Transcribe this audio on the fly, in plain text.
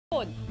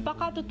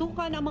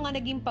Pakatutukan ang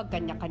mga naging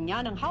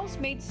pagkanya-kanya ng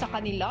housemates sa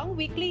kanilang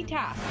weekly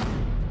task.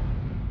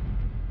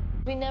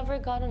 We never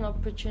got an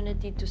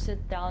opportunity to sit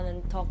down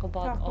and talk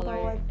about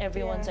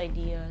everyone's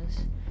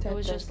ideas. It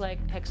was just like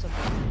hexagon.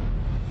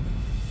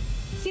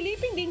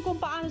 Silipin din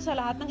kung paano sa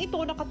lahat ng ito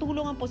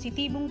nakatulong ang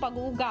positibong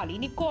pag-uugali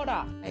ni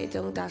Cora.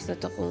 Itong task na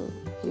to, kung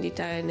hindi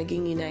tayo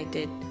naging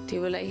united,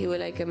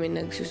 hiwalay-hiwalay kami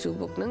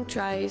nagsusubok ng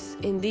tries.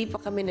 Hindi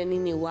pa kami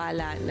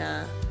naniniwala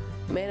na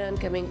meron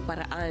kaming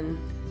paraan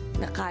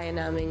na kaya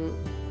naming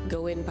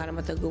gawin para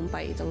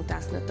matagumpay itong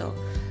task na to.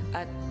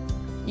 At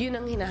yun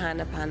ang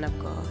hinahanap-hanap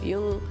ko,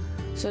 yung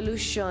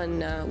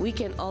solution na we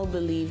can all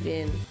believe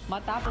in.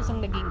 Matapos ang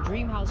naging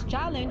Dream House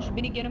Challenge,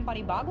 binigyan ng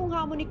panibagong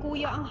hamon ni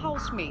Kuya ang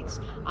housemates,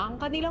 ang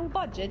kanilang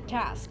budget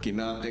task.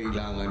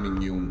 Kinakailangan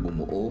ninyong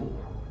bumuo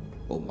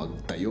o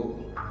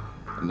magtayo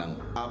ng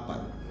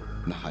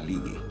 4 na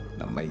haligi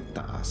na may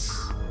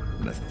taas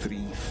na 3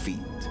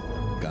 feet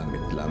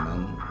gamit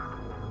lamang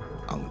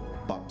ang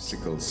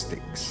popsicle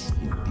sticks.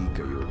 Hindi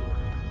kayo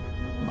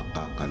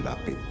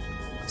makakalapit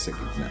sa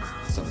gitna.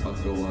 Sa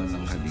paggawa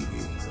ng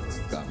haligi,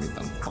 gamit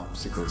ang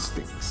popsicle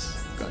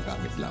sticks,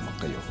 gagamit lamang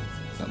kayo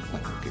ng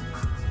panukit.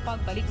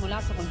 Pagbalik mula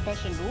sa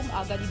confession room,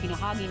 agad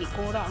ibinahagi ni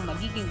Cora ang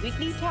magiging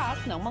weekly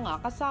task ng mga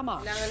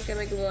kasama. Kailangan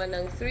kami gumawa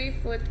ng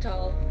 3-foot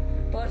tall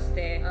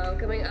poste.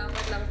 Kaming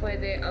 4 lang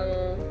pwede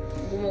ang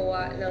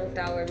gumawa ng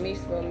tower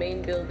mismo, main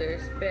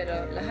builders,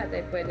 pero lahat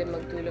ay pwede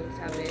magtulong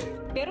sa amin.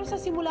 Pero sa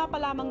simula pa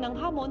lamang ng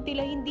hamon,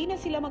 tila hindi na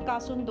sila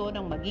magkasundo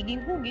ng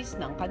magiging hugis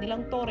ng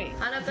kanilang tore.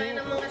 Hanap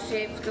tayo ng mga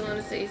shapes kung ano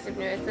sa isip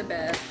nyo is the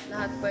best.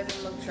 Lahat pwede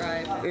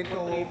mag-try. Ito,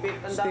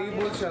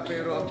 stable siya,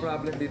 pero ang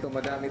problem dito,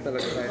 madami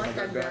talaga tayo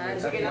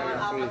magagamit. Sige lang,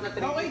 4 na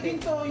 3. Okay din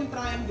to, yung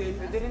triangle.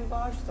 Pwede rin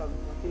pa hashtag.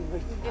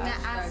 Matibay.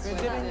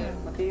 Pwede rin yun.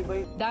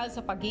 Matibay. Dahil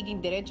sa pagiging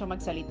diretso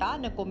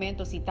magsalita,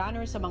 nagkomento si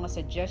Tanner sa mga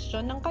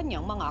suggestion ng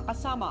kanyang mga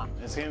kasama.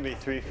 It's going to be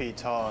 3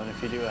 feet tall, and if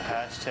you do a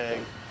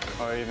hashtag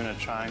or even a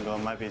triangle,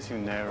 it might be too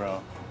narrow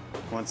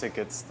once it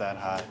gets that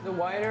high. The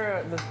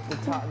wider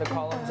the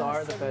columns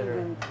are, the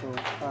better.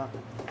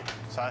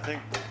 So I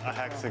think a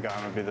hexagon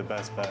would be the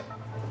best bet,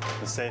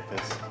 the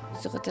safest.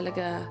 Gusto ko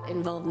talaga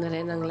involved na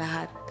rin ang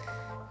lahat.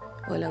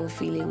 Walang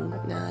feeling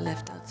na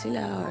left out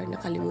sila or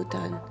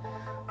nakalimutan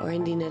or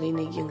hindi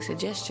narinig yung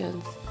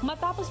suggestions.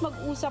 Matapos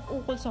mag-usap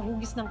ukol sa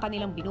hugis ng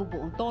kanilang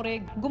binubuong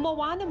tore,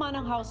 gumawa naman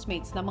ang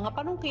housemates ng mga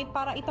panungkit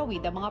para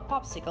itawid ang mga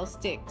popsicle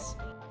sticks.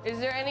 Is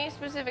there any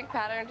specific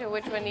pattern to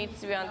which one needs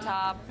to be on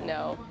top?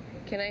 No.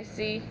 Can I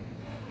see?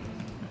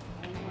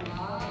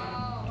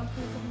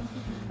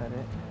 Cut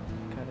it.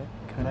 Cut it.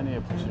 And then you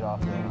push it off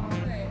there.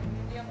 Okay.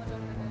 Hindi ako doon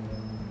na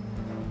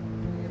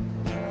din.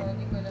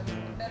 Hindi ko alam.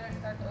 Better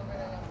start over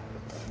na lang.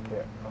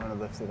 Here, I'm going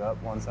to lift it up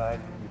one side,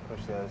 you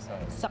push the other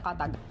side. Sa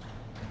katag.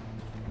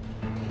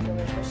 Can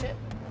we push it?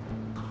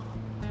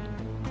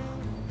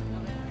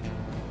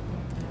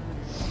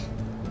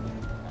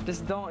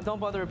 Just don't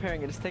bother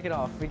repairing it. Just take it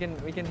off. We can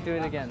do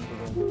it again.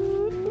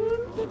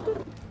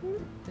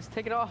 Just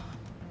take it off.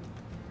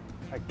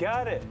 I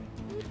got it!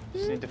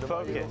 Just need to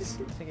focus.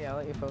 Sige, I'll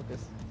let you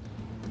focus.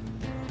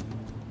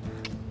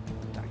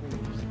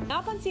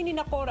 Napansin ni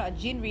Cora at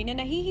Jinri na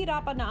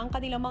nahihirapan na ang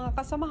kanilang mga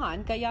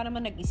kasamahan, kaya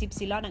naman nag-isip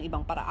sila ng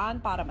ibang paraan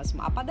para mas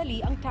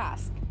mapadali ang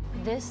task.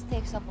 This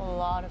takes up a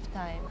lot of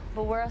time.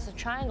 But whereas a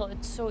triangle,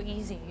 it's so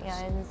easy. Yeah,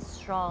 and it's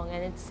strong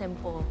and it's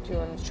simple. Do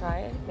you want to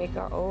try it? Make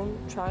our own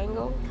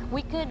triangle?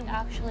 We could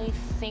actually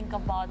think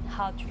about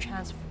how to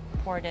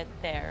transport it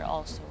there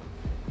also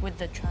with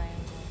the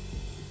triangle.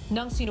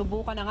 Nang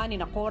sinubukan na nga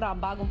ni Cora ang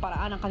bagong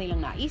paraan ng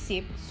kanilang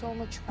naisip, So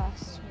much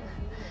faster.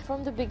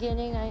 From the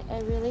beginning, I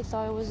really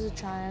thought it was a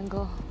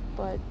triangle.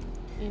 But,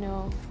 you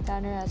know,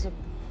 Tanner has a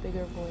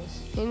bigger voice.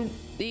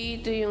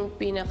 Hindi ito yung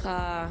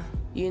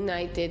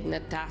pinaka-united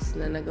na task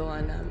na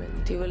nagawa namin.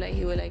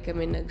 Hiwalay-hiwalay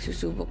kami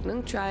nagsusubok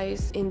ng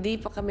tries. Hindi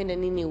pa kami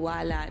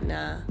naniniwala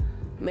na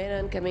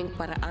meron kaming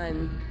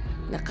paraan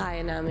na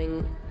kaya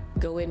naming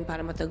gawin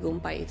para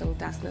matagumpay itong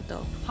task na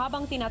to.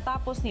 habang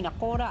tinatapos ni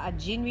Cora at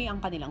Jinri ang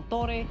kanilang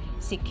tore,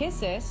 si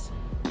Kisses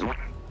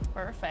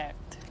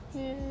Perfect.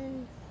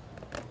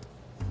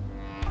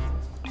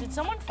 Did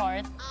someone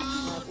fart?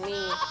 Not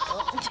me.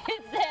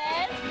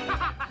 Kisses!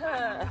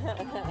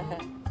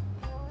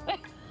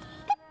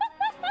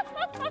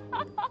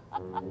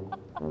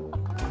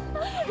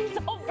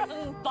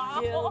 Sobrang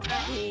baho.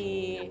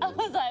 Guilty. I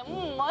was like,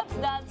 what's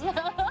that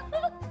smell?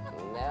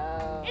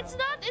 No. It's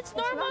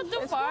normal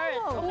to fart.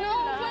 No,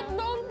 but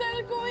don't tell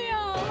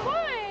Kuya.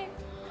 Why?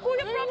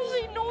 Kuya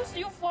probably knows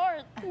you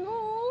fart.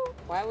 No.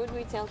 Why would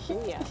we tell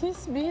Kuya?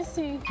 He's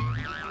busy.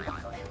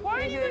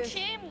 Why are you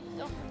ashamed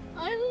of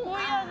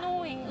Kuya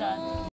knowing that?